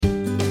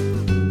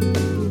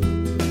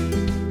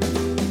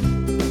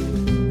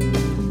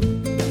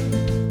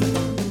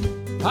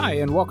Hi,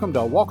 and welcome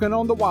to Walking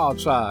on the Wild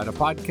Side, a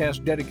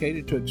podcast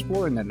dedicated to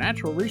exploring the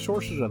natural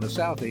resources of the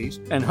Southeast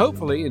and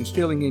hopefully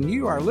instilling in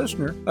you, our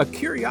listener, a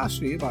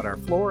curiosity about our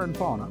flora and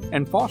fauna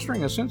and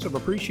fostering a sense of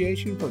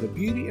appreciation for the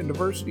beauty and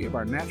diversity of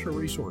our natural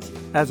resources.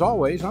 As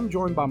always, I'm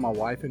joined by my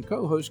wife and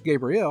co-host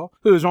Gabrielle,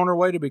 who is on her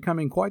way to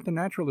becoming quite the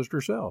naturalist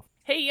herself.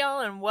 Hey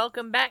y'all, and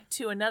welcome back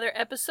to another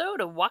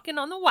episode of Walking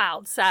on the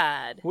Wild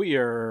Side. We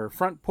are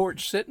front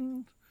porch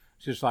sitting,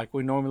 just like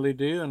we normally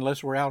do,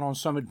 unless we're out on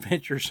some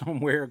adventure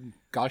somewhere,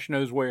 gosh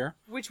knows where.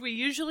 Which we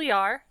usually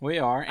are. We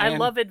are. I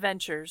love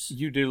adventures.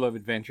 You do love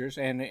adventures,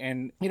 and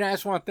you know,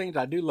 that's one of the things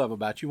I do love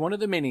about you. One of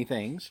the many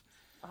things.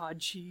 Oh,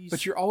 jeez.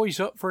 But you're always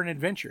up for an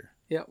adventure.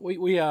 Yeah,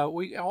 we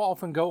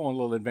often go on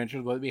little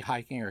adventures, whether it be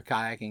hiking or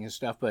kayaking and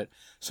stuff, but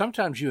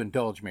sometimes you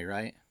indulge me,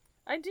 right?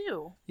 I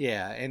do.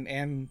 Yeah,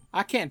 and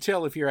I can't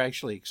tell if you're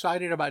actually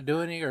excited about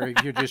doing it or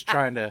if you're just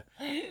trying to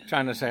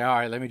say, all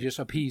right, let me just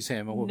appease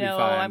him and we'll be fine.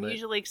 No, I'm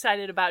usually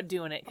excited about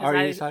doing it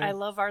because I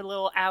love our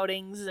little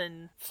outings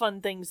and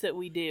fun things that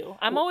we do.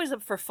 I'm always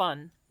up for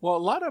fun. Well, a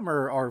lot of them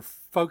are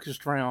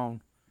focused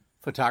around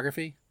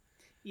photography.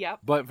 Yep.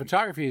 But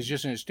photography is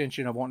just an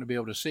extension of wanting to be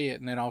able to see it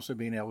and then also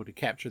being able to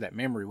capture that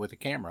memory with the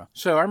camera.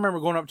 So I remember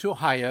going up to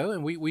Ohio,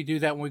 and we do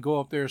that when we go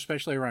up there,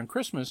 especially around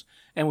Christmas,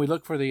 and we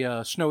look for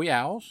the snowy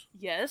owls.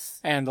 Yes.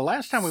 And the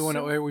last time we went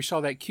up there, we saw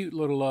that cute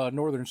little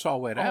northern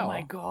saw-whet owl. Oh,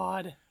 my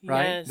God.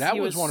 Right? Yes. That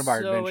was one of our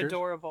adventures. So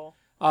adorable.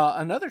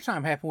 Another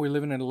time happened, we were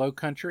living in the low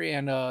country,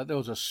 and there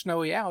was a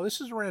snowy owl.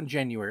 This is around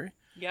January.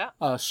 Yeah.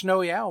 A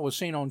snowy owl was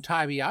seen on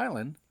Tybee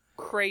Island.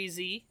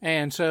 Crazy.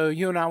 And so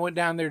you and I went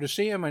down there to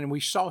see him, and we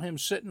saw him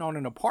sitting on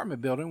an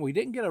apartment building. We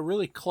didn't get a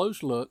really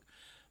close look,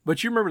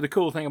 but you remember the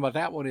cool thing about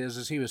that one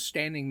is he was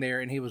standing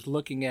there and he was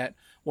looking at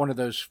one of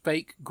those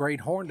fake great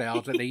horned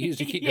owls that they use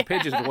to keep the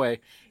pigeons away.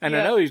 And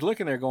I know he's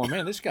looking there going,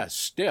 man, this guy's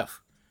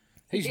stiff.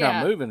 He's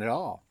not moving at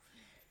all.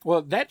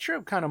 Well, that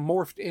trip kind of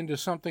morphed into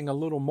something a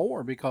little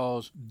more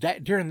because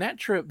during that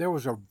trip, there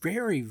was a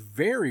very,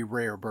 very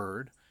rare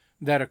bird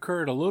that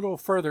occurred a little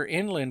further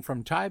inland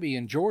from Tybee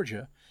in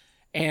Georgia.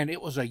 And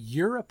it was a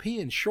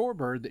European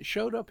shorebird that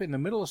showed up in the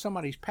middle of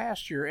somebody's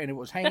pasture, and it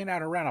was hanging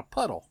out around a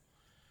puddle.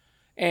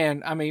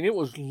 And, I mean, it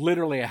was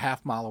literally a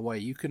half mile away.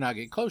 You could not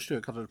get close to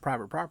it because it was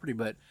private property,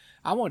 but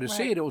I wanted to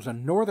see it. It was a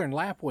northern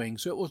lapwing,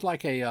 so it was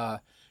like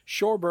a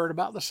shorebird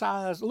about the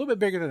size, a little bit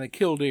bigger than a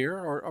killdeer,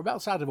 or about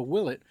the size of a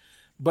willet,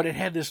 but it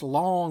had this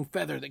long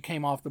feather that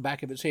came off the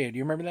back of its head. Do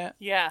you remember that?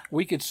 Yeah.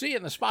 We could see it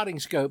in the spotting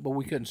scope, but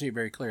we couldn't see it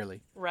very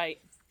clearly.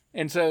 Right.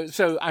 And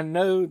so I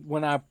know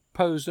when I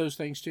pose those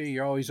things to you,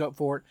 you're always up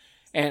for it.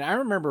 And I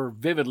remember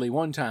vividly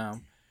one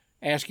time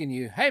asking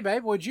you, hey,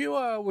 babe, would you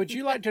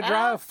like to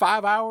drive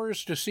 5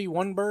 hours to see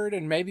one bird,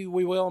 and maybe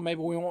we will, maybe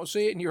we won't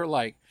see it? And you were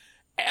like,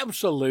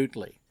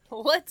 absolutely.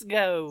 Let's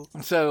go.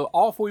 So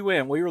off we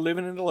went. We were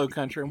living in the low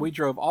country, and we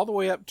drove all the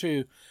way up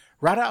to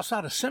right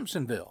outside of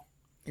Simpsonville.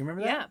 You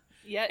remember that?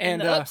 Yeah, in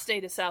the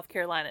upstate of South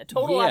Carolina.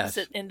 Total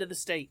opposite end of the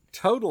state.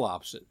 Total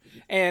opposite.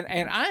 And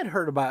I had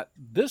heard about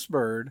this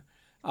bird,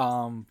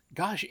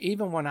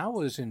 even when I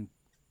was in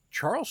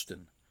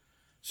Charleston.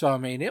 So, I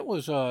mean,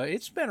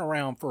 it's been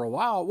around for a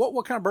while.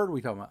 What kind of bird are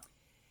we talking about?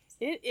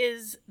 It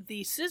is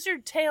the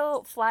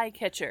scissor-tail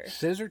flycatcher.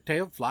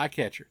 Scissor-tail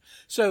flycatcher.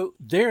 So,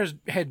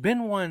 had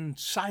been one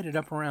sighted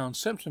up around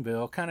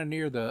Simpsonville, kind of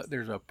near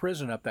there's a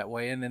prison up that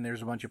way, and then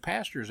there's a bunch of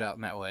pastures out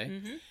in that way.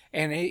 Mm-hmm.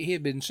 And he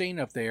had been seen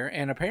up there,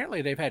 and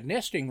apparently they've had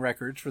nesting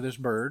records for this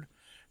bird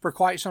for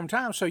quite some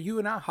time. So, you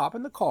and I hop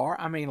in the car,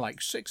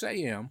 like 6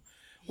 a.m.,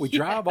 we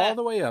drive all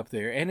the way up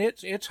there, and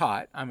it's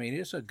hot. I mean,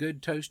 it's a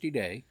good toasty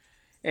day.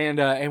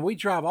 And we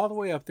drive all the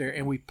way up there,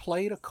 and we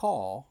played a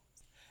call.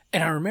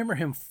 And I remember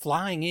him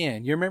flying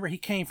in. You remember he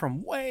came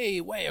from way,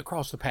 way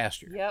across the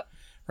pasture. Yep.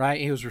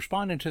 Right? He was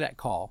responding to that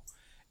call.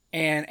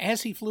 And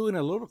as he flew in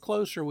a little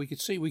closer, we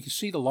could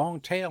see the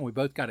long tail, and we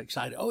both got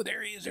excited. Oh,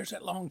 there he is. There's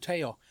that long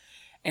tail.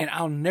 And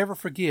I'll never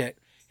forget,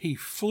 he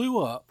flew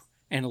up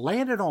and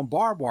landed on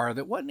barbed wire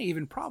that wasn't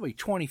even probably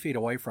 20 feet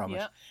away from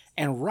us.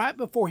 And right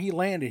before he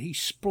landed, he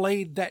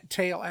splayed that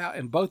tail out,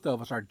 and both of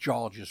us, our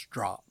jaw just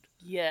dropped.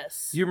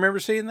 Yes. You remember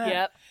seeing that?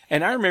 Yep.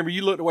 And I remember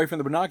you looked away from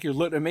the binoculars,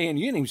 looked at me, and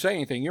you didn't even say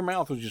anything. Your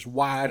mouth was just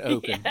wide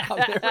open.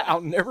 Yeah.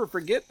 I'll never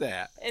forget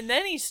that. And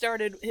then he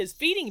started his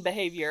feeding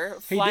behavior,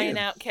 flying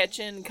out,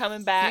 catching,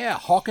 coming back. Yeah,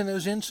 hawking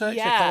those insects.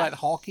 Yeah. They call that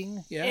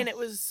hawking. Yeah. And it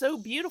was so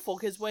beautiful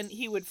because when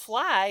he would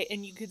fly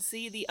and you could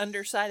see the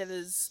underside of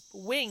his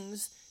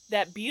wings,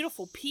 that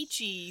beautiful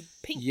peachy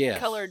pink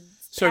colored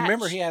So patch.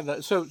 remember he had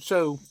that.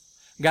 So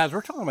guys,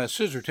 we're talking about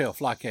scissor-tail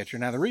flycatcher.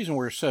 Now the reason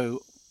we're so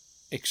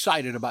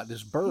excited about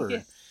this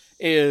bird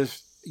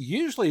is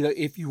usually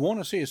if you want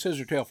to see a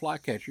scissor-tail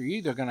flycatcher, you're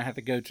either going to have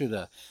to go to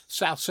the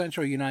south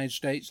central United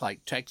States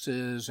like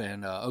Texas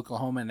and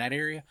Oklahoma and that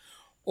area,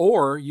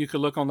 or you could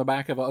look on the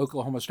back of an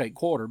Oklahoma state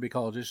quarter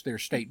because it's their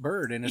state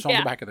bird and it's on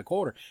the back of the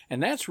quarter.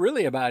 And that's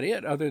really about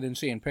it other than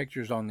seeing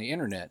pictures on the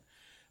internet.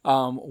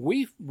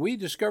 We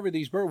discovered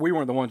these birds. We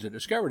weren't the ones that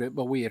discovered it,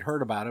 but we had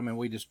heard about them, and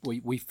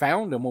we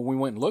found them when we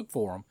went and looked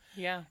for them.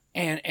 Yeah.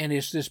 And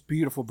it's this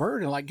beautiful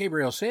bird, and like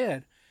Gabrielle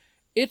said,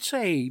 It's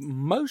a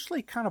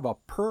mostly kind of a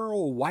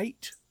pearl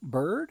white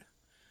bird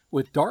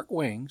with dark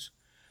wings,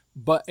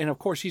 and of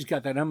course he's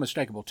got that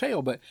unmistakable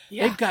tail, but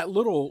they've got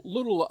little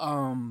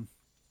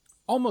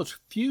almost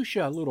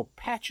fuchsia little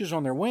patches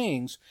on their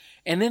wings,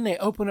 and then they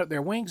open up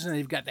their wings and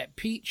they've got that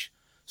peach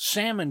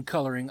salmon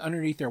coloring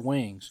underneath their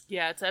wings.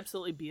 Yeah, it's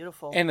absolutely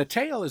beautiful. And the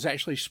tail is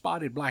actually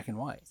spotted black and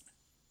white,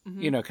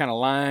 kind of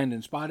lined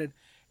and spotted.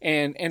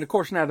 And of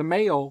course now the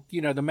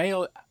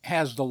male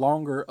has the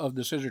longer of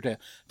the scissor tail.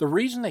 The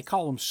reason they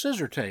call them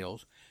scissor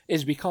tails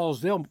is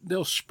because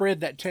they'll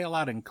spread that tail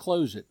out and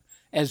close it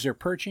as they're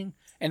perching.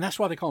 And that's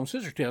why they call them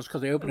scissor tails,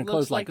 because they open and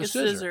close like a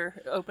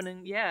scissor.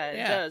 Opening. Yeah,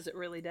 it does. It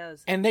really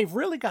does. And they've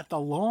really got the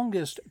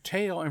longest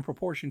tail in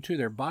proportion to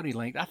their body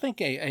length. I think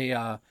they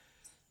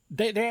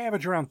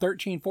average around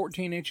 13,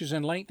 14 inches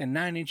in length, and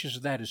 9 inches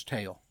of that is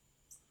tail.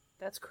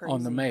 That's crazy.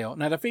 On the male.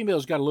 Now, the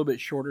female's got a little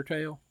bit shorter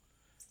tail.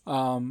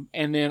 And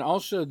then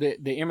also the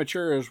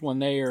immatures, when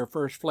they are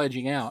first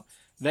fledging out,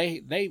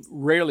 they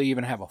rarely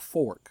even have a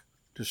fork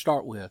to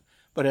start with.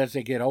 But as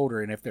they get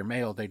older, and if they're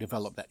male, they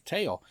develop that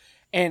tail.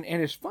 And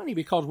it's funny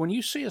because when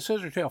you see a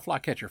scissor-tail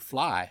flycatcher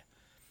fly,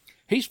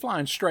 he's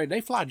flying straight. They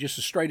fly just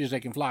as straight as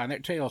they can fly, and their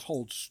tail is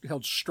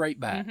held straight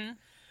back. Mm-hmm.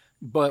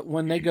 But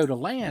when they go to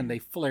land, they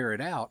flare it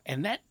out.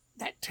 And that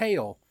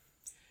tail,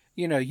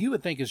 you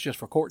would think is just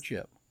for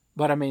courtship.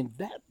 But, I mean,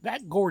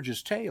 that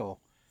gorgeous tail,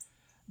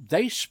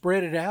 they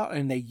spread it out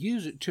and they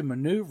use it to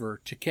maneuver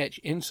to catch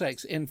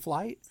insects in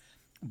flight.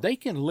 They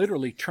can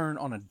literally turn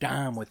on a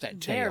dime with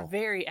that tail. They're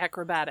very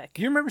acrobatic.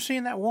 You remember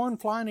seeing that one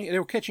flying? They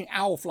were catching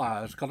owl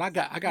flies, because I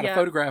got a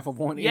photograph of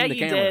one in the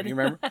camera. Did. You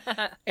remember?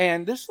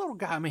 And this little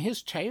guy, I mean,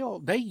 his tail,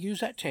 they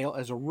use that tail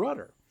as a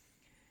rudder.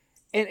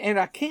 And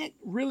I can't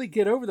really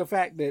get over the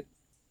fact that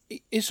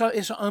it's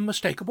an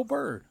unmistakable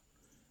bird.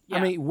 Yeah.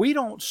 I mean, we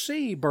don't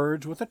see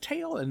birds with a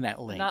tail in that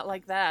length. Not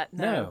like that,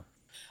 no.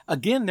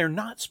 Again, they're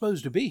not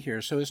supposed to be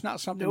here, so it's not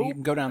something you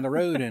can go down the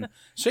road and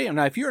see them.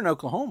 Now, if you're in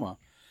Oklahoma,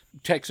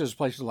 Texas,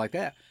 places like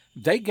that,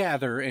 they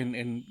gather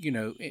and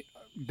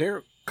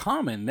they're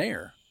common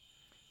there.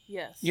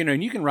 Yes.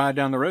 And you can ride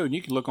down the road and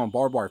you can look on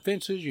barbed wire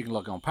fences, you can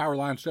look on power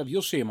line stuff.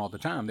 You'll see them all the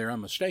time. They're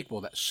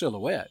unmistakable, that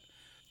silhouette.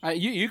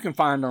 You can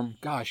find them,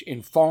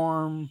 in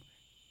farm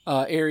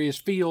areas,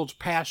 fields,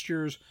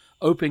 pastures,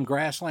 open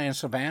grasslands,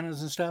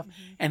 savannas and stuff.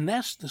 Mm-hmm. And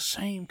that's the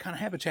same kind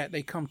of habitat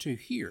they come to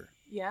here.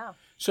 Yeah.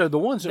 So the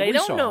ones that we saw...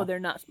 They don't know they're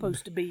not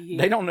supposed to be here.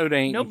 They don't know they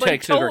ain't Nobody in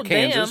Texas or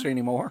Kansas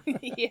anymore.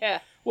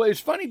 Yeah. Well,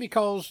 it's funny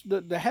because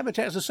the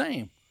habitat's the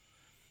same.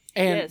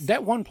 And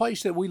that one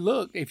place that we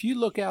looked, if you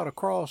look out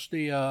across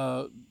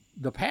the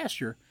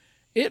pasture,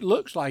 it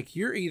looks like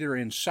you're either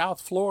in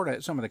South Florida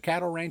at some of the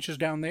cattle ranches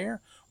down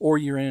there, or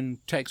you're in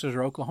Texas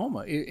or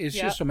Oklahoma. It's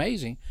just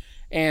amazing.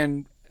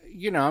 And,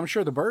 I'm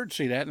sure the birds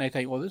see that and they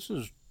think, well, this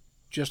is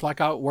just like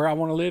where I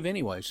want to live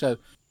anyway. So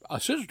a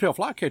scissor-tail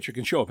flycatcher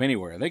can show up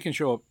anywhere. They can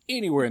show up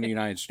anywhere in the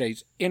United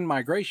States in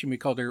migration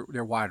because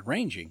they're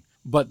wide-ranging.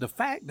 But the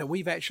fact that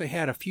we've actually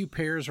had a few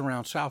pairs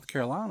around South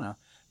Carolina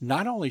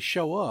not only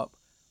show up,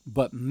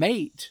 but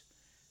mate,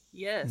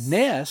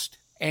 nest,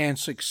 and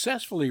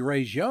successfully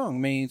raise young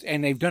means,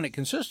 and they've done it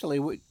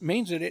consistently,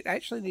 means that it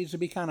actually needs to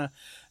be kind of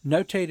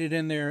notated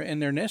in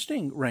their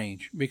nesting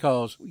range,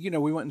 because we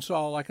went and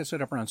saw, like I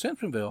said, up around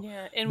Simpsonville.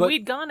 Yeah, and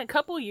we'd gone a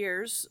couple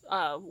years.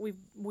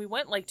 We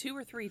went like 2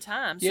 or 3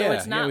 times, so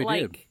it's not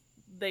like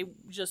they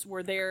just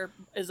were there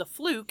as a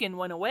fluke and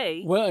went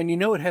away. Well, and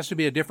it has to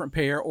be a different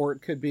pair, or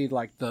it could be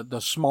like the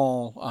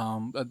small,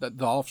 the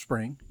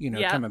offspring,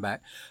 coming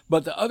back.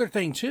 But the other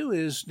thing, too,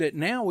 is that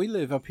now we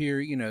live up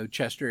here,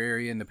 Chester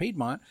area in the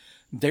Piedmont.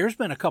 There's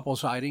been a couple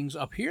sightings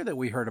up here that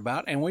we heard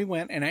about, and we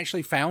went and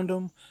actually found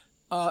them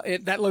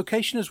at that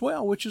location as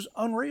well, which is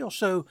unreal.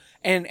 So,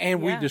 and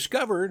we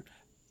discovered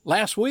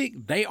last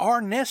week they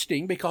are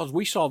nesting, because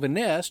we saw the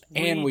nest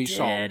and we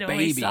saw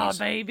babies. We saw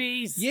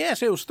babies.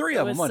 Yes, it was 3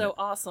 of them. It was so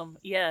awesome.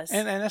 Yes,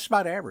 and that's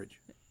about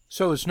average.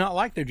 So it's not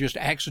like they're just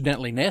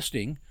accidentally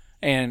nesting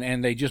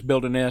and they just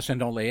build a nest and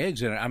don't lay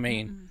eggs in it. I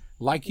mean,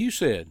 like you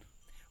said,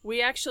 we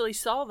actually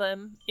saw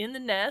them in the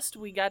nest.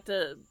 We got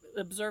to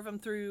observe them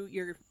through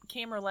your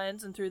camera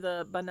lens and through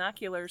the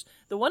binoculars.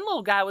 The one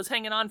little guy was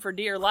hanging on for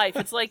dear life.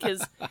 It's like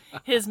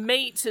his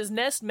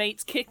nest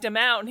mates kicked him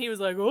out, and he was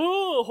like,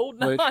 "Oh,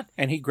 holding on."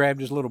 And he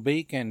grabbed his little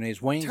beak and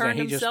his wings, turned and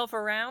he himself just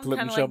around, flipped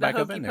kind of himself like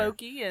back the up in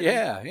hokey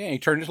there. pokey. And he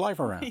turned his life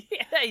around.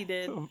 Yeah, he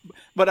did.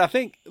 But I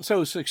think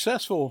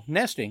successful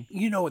nesting.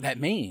 You know what that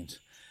means?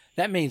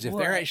 That means if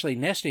they're actually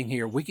nesting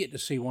here, we get to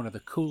see one of the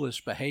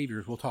coolest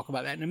behaviors. We'll talk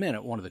about that in a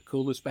minute. One of the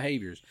coolest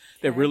behaviors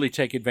that really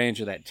take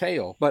advantage of that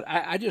tail. But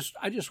I just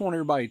want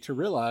everybody to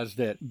realize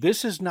that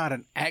this is not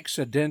an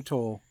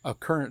accidental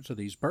occurrence of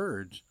these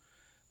birds.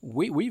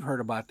 We've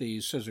heard about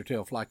these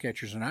scissor-tail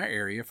flycatchers in our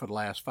area for the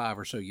last 5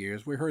 or so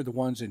years. We heard the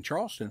ones in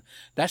Charleston.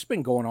 That's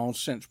been going on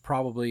since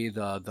probably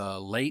the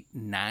late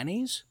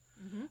 90s.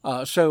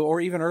 Or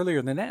even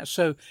earlier than that.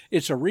 So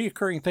it's a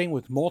reoccurring thing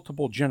with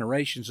multiple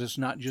generations. It's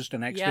not just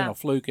an accidental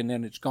fluke and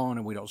then it's gone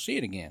and we don't see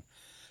it again.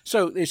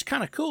 So it's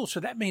kind of cool.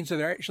 So that means that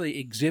they're actually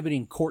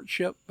exhibiting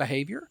courtship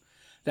behavior.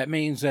 That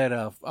means that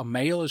a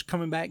male is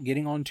coming back,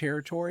 getting on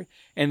territory,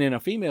 and then a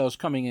female is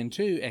coming in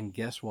too. And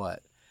guess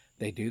what?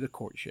 They do the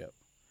courtship.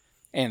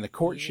 And the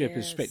courtship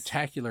is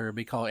spectacular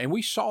because, and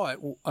we saw it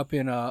up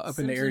in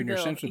the area near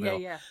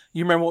Simpsonville. Yeah.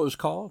 You remember what it was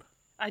called?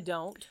 I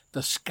don't.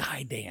 The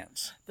sky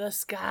dance. The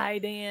sky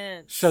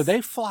dance. So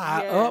they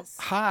fly up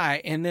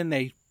high, and then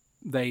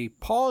they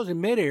pause in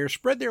midair,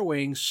 spread their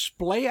wings,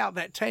 splay out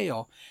that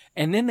tail,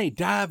 and then they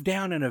dive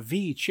down in a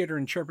V,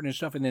 chittering, chirping and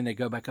stuff, and then they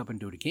go back up and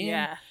do it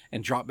again,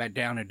 and drop back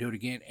down and do it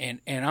again. And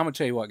I'm gonna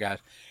tell you what, guys,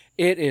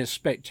 it is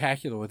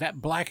spectacular with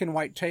that black and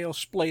white tail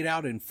splayed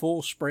out in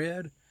full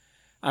spread.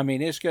 I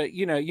mean, it's got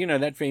you know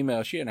that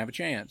female, she didn't have a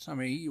chance. I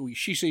mean,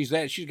 she sees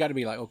that, she's got to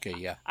be like, okay,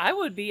 yeah, I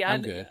would be.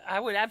 I'm good.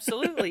 I would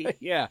absolutely.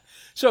 Yeah.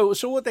 So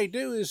what they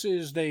do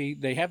is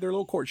they have their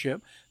little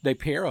courtship, they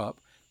pair up,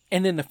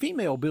 and then the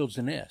female builds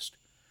the nest.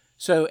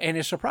 So, and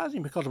it's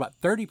surprising because about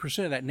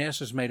 30% of that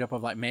nest is made up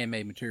of like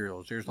man-made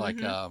materials. There's like,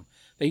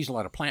 they use a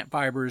lot of plant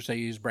fibers, they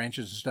use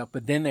branches and stuff,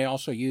 but then they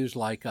also use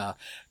like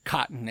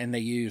cotton, and they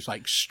use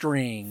like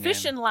string.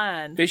 Fishing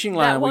line. Fishing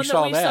line, that one we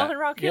saw that. We saw in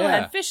Rock Hill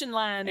had fishing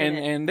line in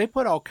it. And they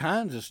put all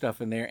kinds of stuff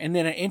in there. And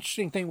then an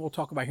interesting thing we'll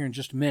talk about here in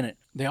just a minute,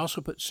 they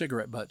also put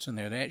cigarette butts in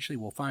there. They actually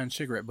will find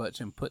cigarette butts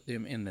and put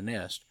them in the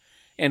nest.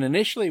 And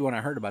initially, when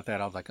I heard about that,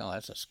 I was like, "Oh,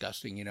 that's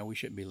disgusting. You know, we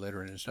shouldn't be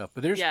littering and stuff."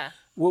 But there's,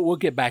 we'll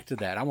get back to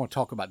that. I want to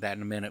talk about that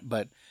in a minute.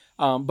 But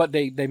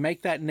they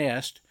make that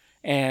nest,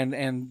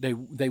 and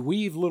they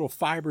weave little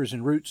fibers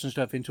and roots and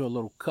stuff into a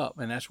little cup,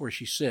 and that's where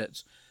she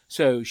sits.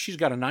 So she's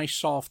got a nice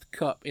soft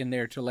cup in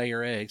there to lay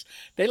her eggs.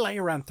 They lay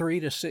around 3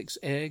 to 6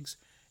 eggs,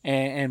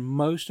 and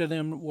most of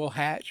them will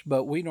hatch.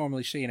 But we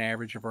normally see an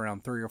average of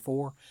around 3 or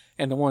 4.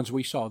 And the ones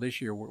we saw this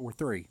year were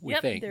 3. We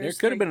think there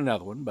could have been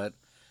another one, but.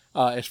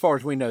 As far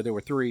as we know, there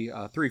were three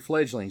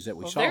fledglings that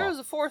we saw. There was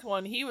a 4th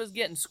one. He was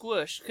getting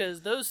squished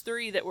because those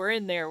 3 that were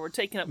in there were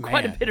taking up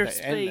quite a bit of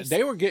space. And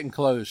they were getting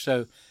close.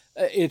 So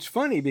it's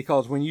funny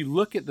because when you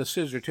look at the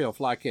scissortail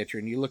flycatcher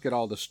and you look at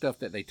all the stuff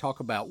that they talk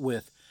about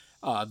with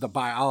the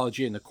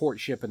biology and the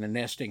courtship and the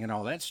nesting and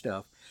all that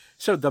stuff,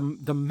 so the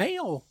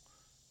male,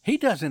 he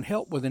doesn't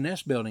help with the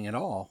nest building at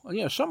all.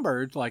 You know, some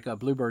birds, like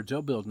bluebirds,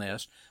 they'll build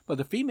nests, but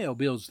the female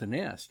builds the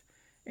nest.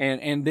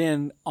 And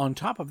then on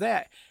top of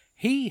that,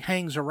 he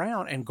hangs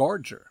around and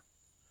guards her.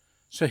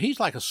 So he's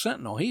like a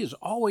sentinel. He is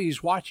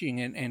always watching,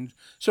 and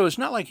so it's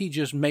not like he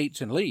just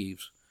mates and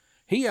leaves.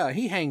 He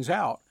hangs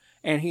out,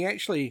 and he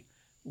actually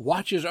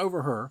watches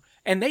over her.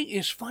 And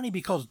it's funny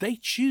because they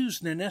choose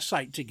the nest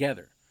site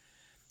together.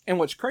 And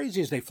what's crazy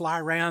is they fly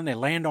around, they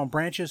land on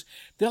branches.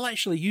 They'll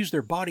actually use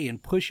their body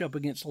and push up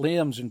against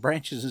limbs and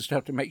branches and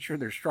stuff to make sure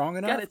they're strong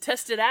enough. Got to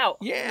test it out.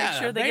 Yeah.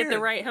 Make sure they get the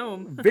right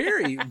home.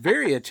 Very,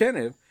 very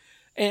attentive.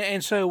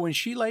 And so when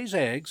she lays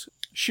eggs,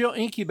 she'll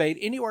incubate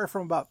anywhere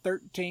from about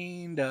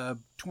 13 to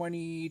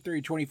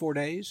 23, 24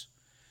 days.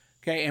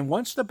 Okay, and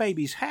once the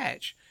babies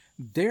hatch,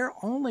 they're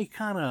only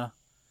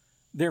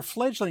they're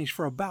fledglings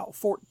for about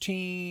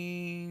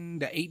 14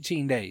 to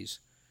 18 days.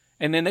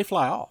 And then they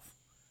fly off.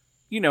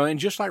 You know, and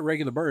just like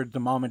regular birds, the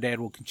mom and dad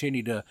will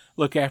continue to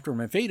look after them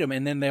and feed them,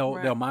 and then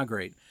they'll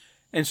migrate.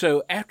 And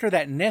so after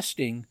that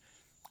nesting,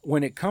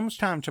 when it comes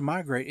time to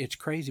migrate, it's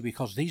crazy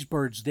because these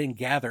birds then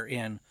gather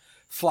in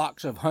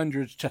flocks of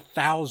hundreds to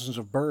thousands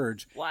of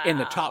birds in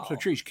the tops of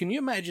trees. Can you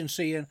imagine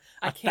seeing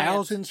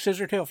 1,000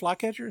 scissortail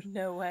flycatchers?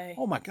 No way.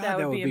 Oh my God,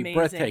 that would be amazing.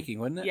 breathtaking,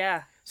 wouldn't it?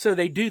 Yeah. So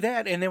they do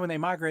that, and then when they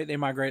migrate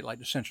like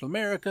to Central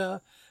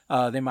America.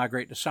 They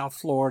migrate to South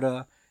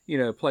Florida, you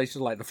know,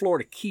 places like the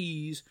Florida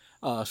Keys,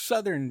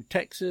 southern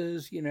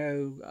Texas, you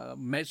know,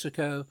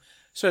 Mexico.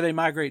 So they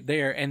migrate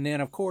there, and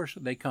then, of course,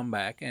 they come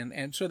back.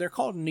 And so they're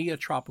called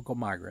neotropical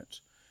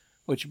migrants,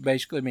 which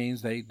basically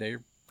means they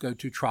go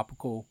to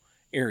tropical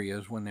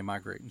areas when they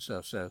migrate and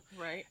stuff. So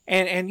right.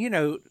 And you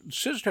know,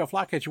 scissortail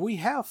flycatcher, we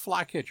have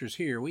flycatchers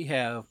here. We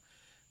have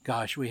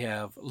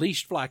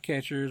leashed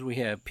flycatchers, we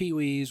have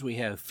peewees, we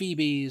have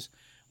phoebes,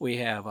 we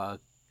have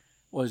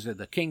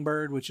the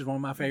kingbird, which is one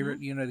of my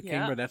favorite. You know, the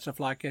kingbird, that's a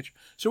flycatcher.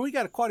 So we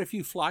got quite a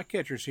few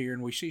flycatchers here,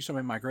 and we see some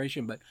in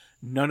migration, but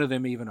none of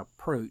them even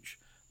approach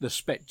the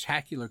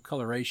spectacular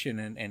coloration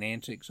and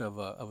antics of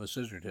a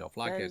scissortail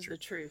flycatcher. That is the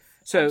truth.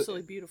 So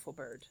absolutely beautiful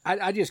bird.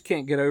 I just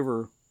can't get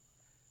over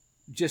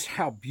just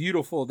how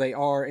beautiful they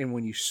are, and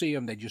when you see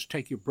them, they just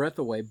take your breath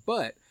away.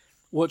 But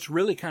what's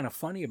really kind of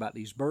funny about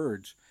these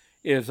birds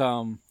is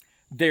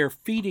their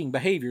feeding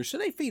behavior. So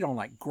they feed on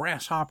like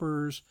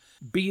grasshoppers,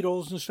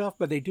 beetles and stuff,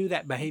 but they do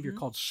that behavior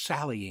called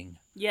sallying.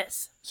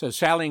 Yes. So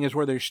sallying is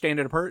where they stand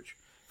at a perch,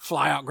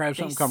 fly out, grab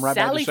something, come right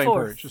back to the same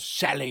perch. Just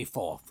sally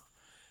forth.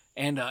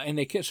 And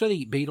they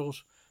eat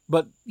beetles.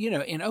 But, you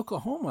know, in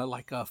Oklahoma,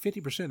 like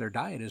 50% of their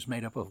diet is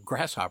made up of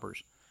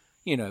grasshoppers.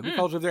 You know,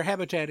 because of their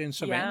habitat in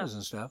savannas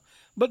and stuff.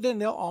 But then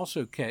they'll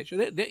also catch,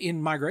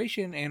 in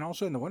migration and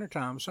also in the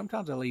wintertime,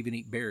 sometimes they'll even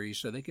eat berries,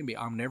 so they can be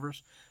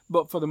omnivorous.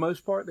 But for the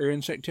most part, they're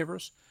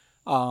insectivorous.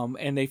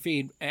 And they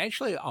feed,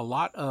 actually, a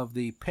lot of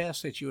the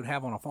pests that you would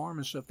have on a farm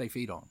and stuff, they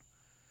feed on.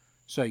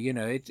 So, you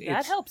know,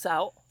 that helps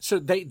out. So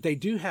they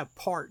do have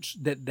parts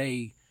that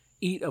they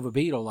eat of a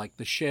beetle, like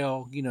the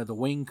shell, the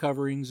wing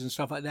coverings and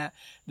stuff like that,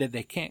 that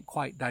they can't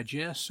quite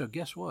digest. So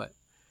guess what?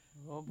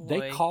 Oh, boy.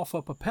 They cough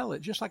up a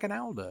pellet just like an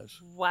owl does.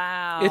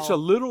 Wow. It's a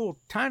little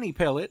tiny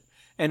pellet,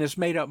 and it's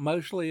made up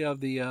mostly of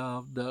the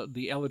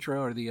elytra,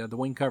 or the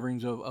wing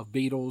coverings of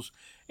beetles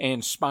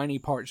and spiny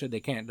parts that they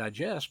can't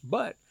digest,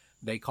 but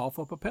they cough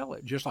up a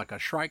pellet just like a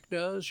shrike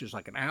does, just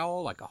like an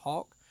owl, like a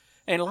hawk.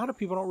 And a lot of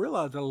people don't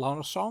realize that a lot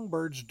of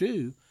songbirds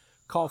do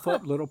cough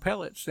up little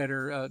pellets that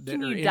are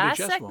Can you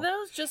indigestible. dissect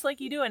those just like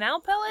you do an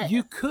owl pellet?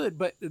 You could,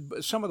 but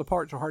some of the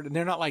parts are hard.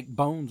 They're not like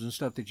bones and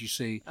stuff that you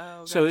see.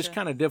 Oh, So it's gotcha.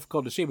 kind of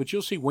difficult to see, but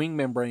you'll see wing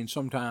membranes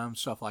sometimes,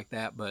 stuff like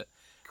that. But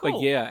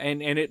Cool. yeah,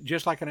 and it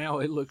just like an owl,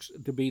 it looks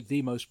to be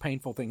the most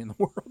painful thing in the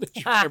world that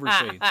you've ever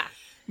seen.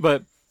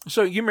 But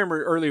so you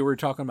remember earlier we were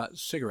talking about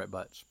cigarette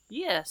butts.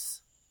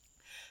 Yes.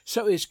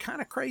 So it's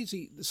kind of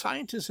crazy. The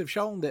scientists have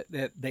shown that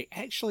they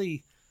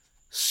actually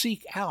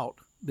seek out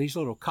these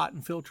little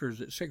cotton filters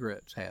that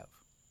cigarettes have.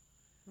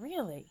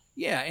 Really?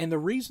 Yeah, and the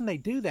reason they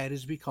do that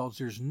is because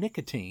there's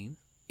nicotine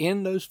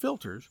in those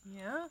filters.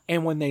 Yeah.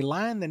 And when they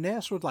line the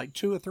nest with like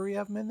 2 or 3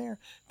 of them in there,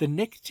 the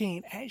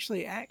nicotine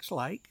actually acts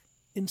like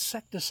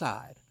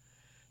insecticide.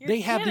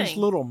 They have these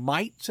kidding. little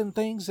mites and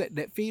things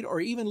that feed,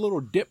 or even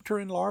little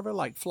dipteran larvae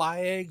like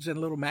fly eggs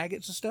and little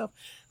maggots and stuff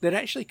that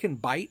actually can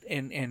bite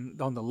and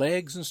on the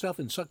legs and stuff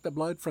and suck the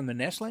blood from the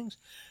nestlings.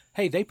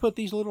 Hey, they put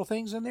these little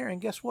things in there,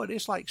 and guess what?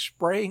 It's like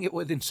spraying it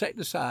with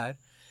insecticide.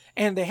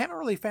 And they haven't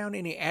really found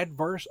any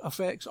adverse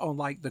effects on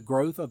like the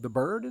growth of the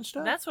bird and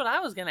stuff. That's what I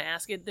was going to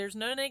ask. There's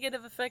no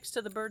negative effects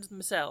to the birds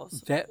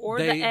themselves or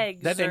they, the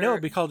eggs. that they know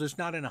or... because it's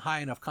not in a high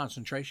enough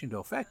concentration to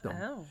affect them.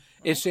 Oh,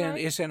 It's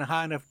okay. in a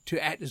high enough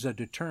to act as a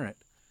deterrent.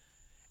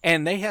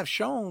 And they have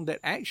shown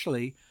that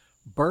actually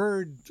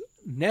bird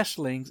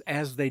nestlings,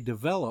 as they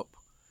develop,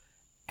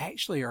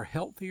 actually are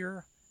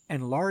healthier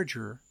and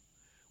larger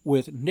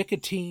with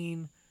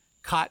nicotine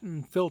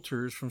cotton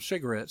filters from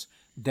cigarettes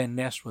than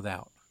nests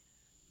without.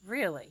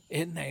 Really?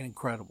 Isn't that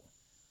incredible?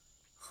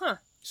 Huh.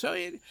 So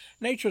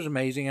nature's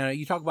amazing.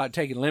 You talk about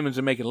taking lemons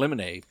and making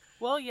lemonade.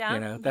 Well,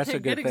 yeah. That's a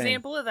good thing.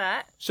 example of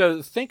that.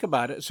 So think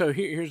about it. So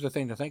here's the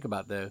thing to think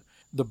about, though.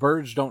 The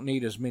birds don't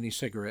need as many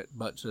cigarette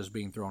butts as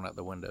being thrown out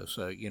the window.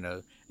 So,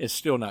 it's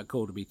still not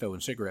cool to be throwing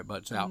cigarette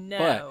butts out. No.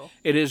 But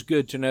it is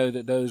good to know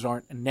that those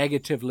aren't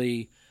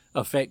negatively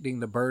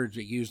affecting the birds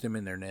that use them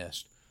in their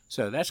nest.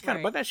 So that's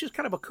Right. but that's just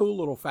kind of a cool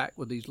little fact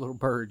with these little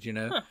birds,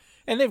 Huh.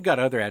 And they've got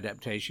other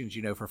adaptations,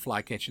 for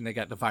fly catching. They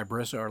got the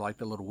vibrissae, or like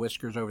the little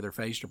whiskers over their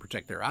face to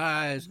protect their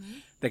eyes. Mm-hmm.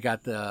 They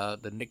got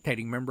the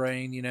nictitating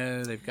membrane,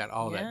 They've got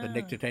all that, the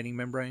nictitating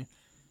membrane.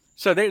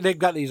 So they've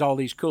got all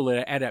these cool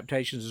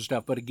adaptations and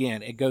stuff. But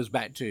again, it goes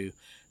back to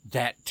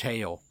that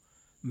tail.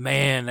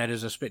 Man, that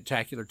is a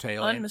spectacular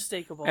tail.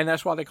 Unmistakable. And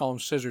that's why they call them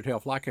scissor-tail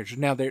flycatchers.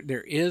 Now,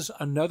 there is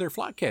another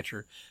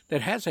flycatcher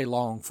that has a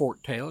long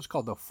forked tail. It's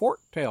called the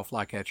forked-tail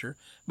flycatcher,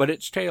 but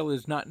its tail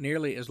is not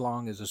nearly as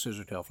long as a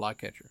scissor-tail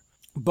flycatcher.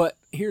 But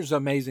here's the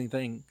amazing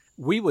thing.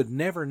 We would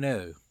never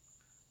know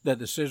that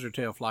the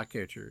scissor-tail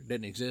flycatcher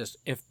didn't exist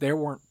if there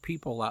weren't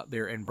people out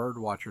there and bird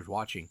watchers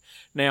watching.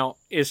 Now,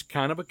 it's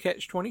kind of a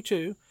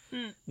catch-22.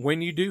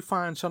 When you do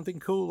find something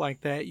cool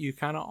like that, you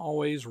kind of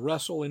always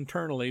wrestle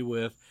internally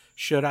with,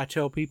 should I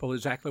tell people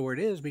exactly where it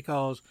is?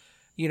 Because,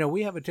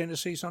 we have a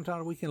tendency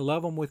sometimes we can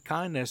love them with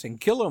kindness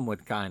and kill them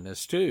with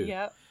kindness too.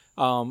 Yep.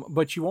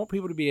 But you want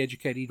people to be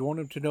educated. You want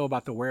them to know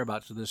about the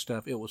whereabouts of this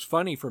stuff. It was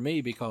funny for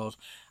me because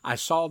I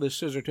saw this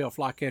scissor-tail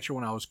flycatcher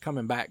when I was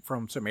coming back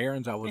from some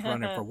errands I was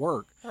running for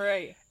work.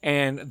 Right.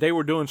 And they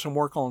were doing some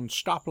work on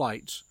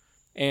stoplights,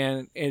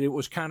 and it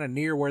was kind of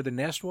near where the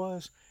nest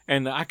was.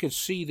 And I could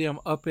see them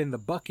up in the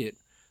bucket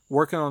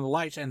working on the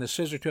lights, and the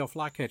scissor-tail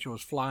flycatcher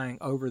was flying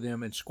over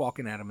them and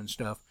squawking at them and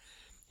stuff.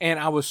 And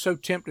I was so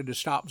tempted to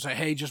stop and say,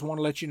 hey, just want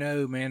to let you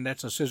know, man,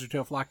 that's a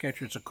scissor-tail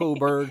flycatcher. It's a cool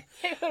bird.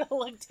 They would have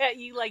looked at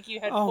you like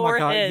you had Oh, four my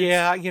God. heads.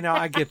 Yeah,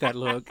 I get that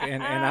look.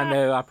 And I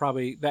know I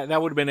probably,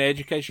 that would have been an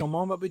educational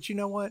moment. But you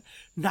know what?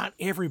 Not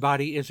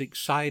everybody is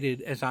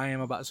excited as I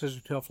am about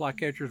scissor-tail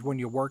flycatchers when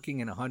you're working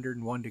in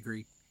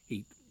 101-degree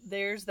heat.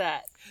 There's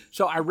that.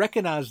 So I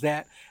recognized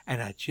that,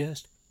 and I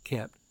just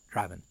kept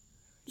driving.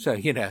 So,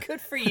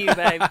 Good for you,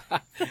 babe.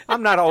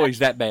 I'm not always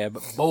that bad,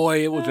 but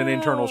boy, it was an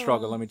internal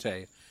struggle, let me tell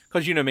you.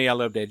 Because me, I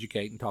love to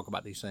educate and talk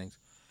about these things.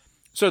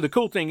 So the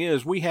cool thing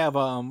is we have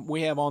on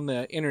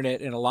the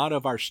internet in a lot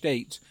of our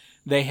states,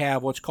 they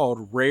have what's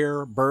called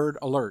rare bird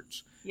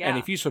alerts. Yeah. And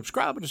if you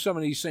subscribe to some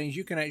of these things,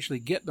 you can actually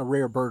get the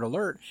rare bird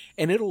alert,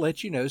 and it'll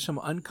let you know some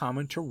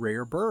uncommon to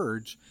rare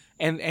birds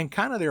and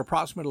kind of their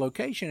approximate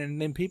location, and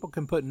then people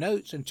can put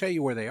notes and tell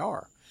you where they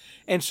are.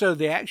 And so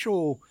the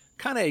actual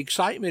kind of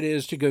excitement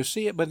is to go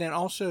see it, but then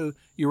also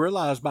you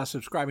realize by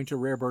subscribing to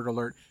Rare Bird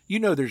Alert,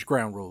 there's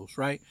ground rules,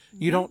 right?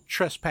 Mm-hmm. You don't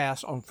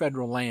trespass on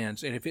federal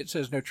lands, and if it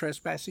says no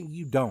trespassing,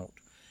 you don't.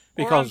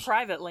 Or on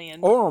private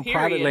land. Or on period,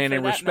 private land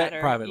and respect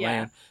matter. private Yeah.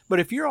 land. But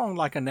if you're on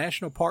like a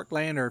national park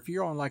land, or if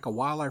you're on like a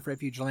wildlife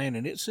refuge land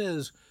and it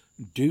says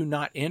do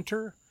not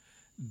enter,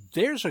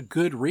 there's a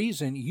good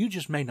reason. You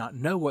just may not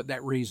know what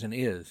that reason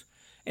is.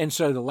 And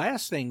so the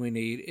last thing we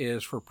need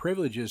is for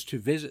privileges to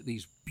visit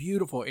these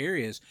beautiful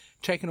areas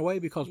taken away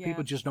because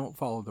people just don't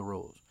follow the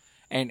rules.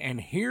 And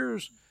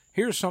here's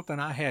something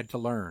I had to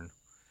learn,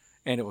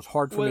 and it was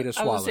hard for me to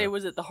swallow. I would say,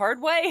 was it the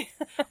hard way?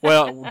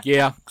 Well,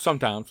 yeah,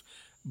 sometimes.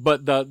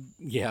 But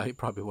it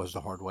probably was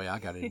the hard way. I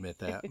got to admit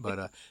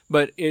that.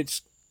 But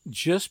it's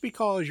just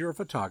because you're a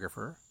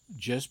photographer,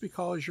 just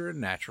because you're a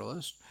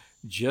naturalist,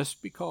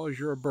 just because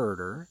you're a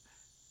birder,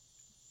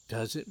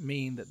 doesn't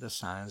mean that the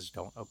signs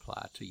don't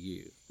apply to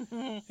you.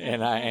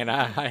 and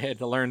I had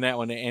to learn that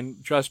one.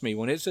 And trust me,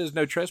 when it says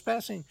no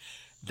trespassing,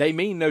 they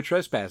mean no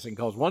trespassing.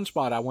 Because one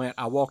spot I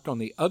walked on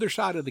the other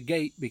side of the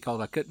gate because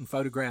I couldn't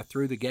photograph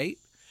through the gate.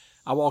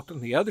 I walked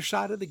on the other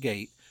side of the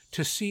gate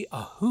to see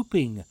a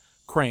whooping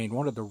crane,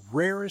 one of the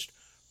rarest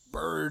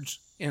birds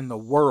in the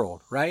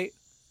world, right?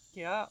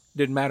 Yeah.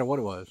 Didn't matter what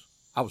it was.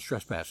 I was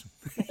trespassing.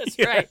 That's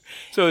right.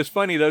 So it's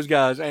funny, those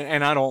guys,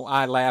 and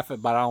I laugh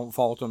at, but I don't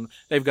fault them.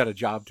 They've got a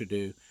job to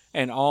do.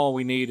 And all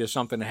we need is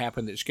something to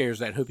happen that scares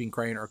that whooping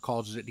crane or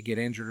causes it to get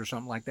injured or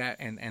something like that.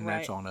 And right.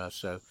 That's on us.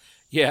 So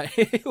yeah,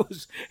 it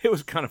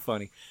was kind of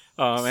funny.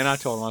 And I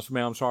told him, I said,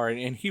 man, I'm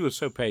sorry. And he was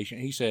so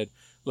patient. He said,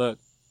 look,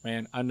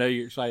 man, I know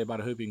you're excited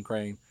about a whooping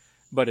crane,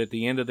 but at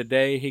the end of the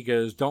day, he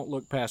goes, don't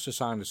look past the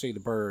sign to see the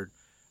bird.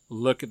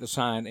 Look at the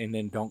sign and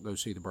then don't go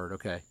see the bird.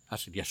 Okay. I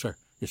said, yes, sir.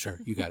 Yes, sir.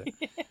 You got it.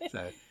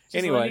 So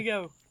anyway,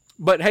 go.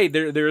 But hey,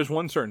 there is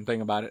one certain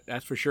thing about it.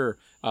 That's for sure.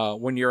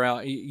 When you're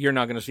out, you're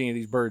not going to see any of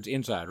these birds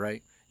inside,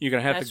 right? You're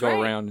going to have to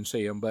go around and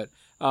see them. But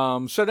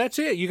so that's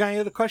it. You got any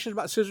other questions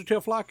about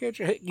scissortail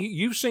flycatcher? Hey,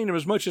 you've seen them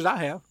as much as I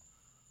have.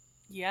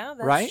 Yeah,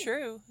 that's right?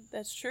 true.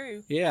 That's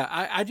true. Yeah,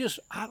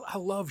 I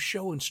love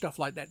showing stuff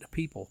like that to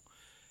people.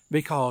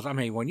 Because, I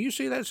mean, when you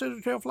see that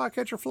scissortail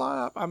flycatcher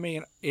fly up, I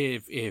mean,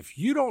 if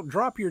you don't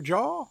drop your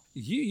jaw,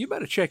 you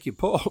better check your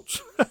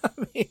pulse. I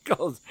mean,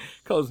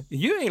 because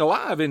you ain't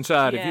alive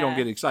inside if you don't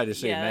get excited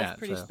seeing that. Yeah, that's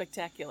pretty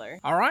spectacular.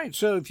 All right,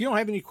 so if you don't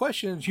have any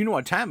questions, you know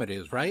what time it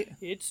is, right?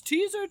 It's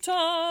teaser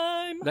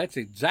time. That's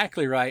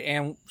exactly right.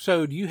 And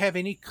so do you have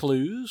any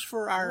clues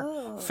for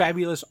our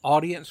fabulous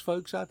audience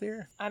folks out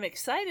there? I'm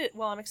excited.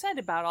 Well, I'm excited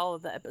about all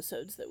of the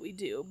episodes that we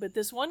do, but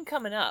this one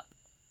coming up,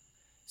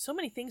 so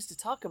many things to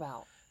talk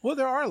about. Well,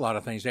 there are a lot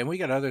of things, and we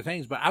got other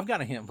things, but I've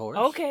got a hint for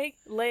us. Okay,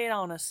 lay it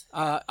on us.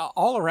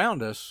 All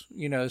around us,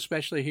 you know,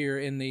 especially here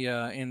in the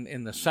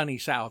in the sunny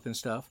South and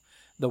stuff.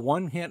 The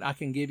one hint I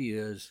can give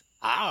you is,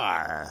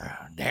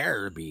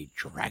 there be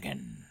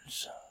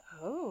dragons.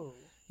 Oh,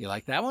 you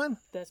like that one?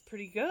 That's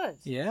pretty good.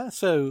 Yeah.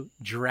 So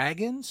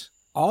dragons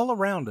all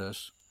around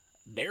us.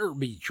 There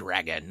be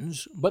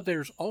dragons, but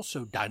there's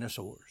also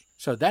dinosaurs.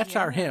 So that's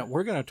our hint.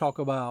 We're going to talk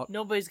about...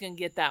 Nobody's going to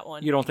get that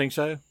one. You don't think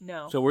so?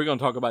 No. So we're going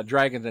to talk about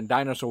dragons and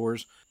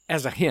dinosaurs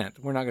as a hint.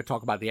 We're not going to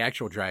talk about the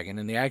actual dragon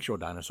and the actual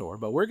dinosaur,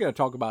 but we're going to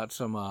talk about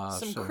some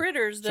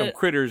critters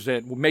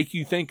that will make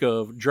you think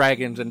of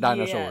dragons and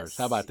dinosaurs. Yes.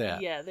 How about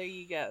that? Yeah, there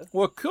you go.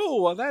 Well,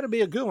 cool. Well, that'll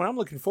be a good one. I'm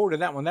looking forward to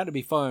that one. That'll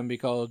be fun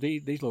because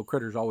these little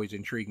critters always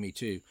intrigue me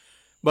too.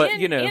 But,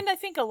 and I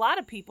think a lot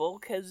of people,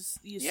 because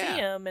you see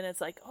them and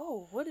it's like,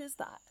 oh, what is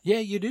that? Yeah,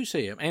 you do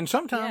see them. And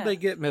sometimes they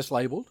get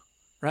mislabeled.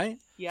 Right?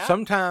 Yeah.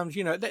 Sometimes,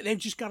 you know, they've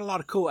just got a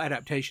lot of cool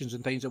adaptations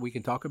and things that we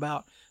can talk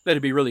about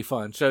that'd be really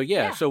fun. So,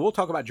 so we'll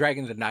talk about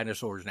dragons and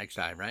dinosaurs next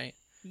time, right?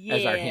 Yeah.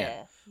 As our hint.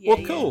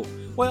 Well, cool.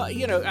 Well,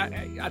 you know,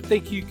 I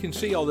think you can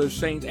see all those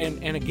things.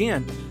 And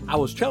again, I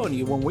was telling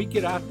you, when we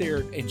get out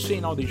there and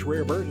seeing all these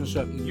rare birds and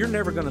stuff, you're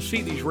never going to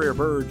see these rare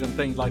birds and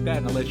things like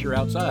that unless you're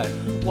outside.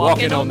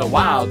 Walking on the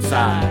wild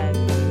side.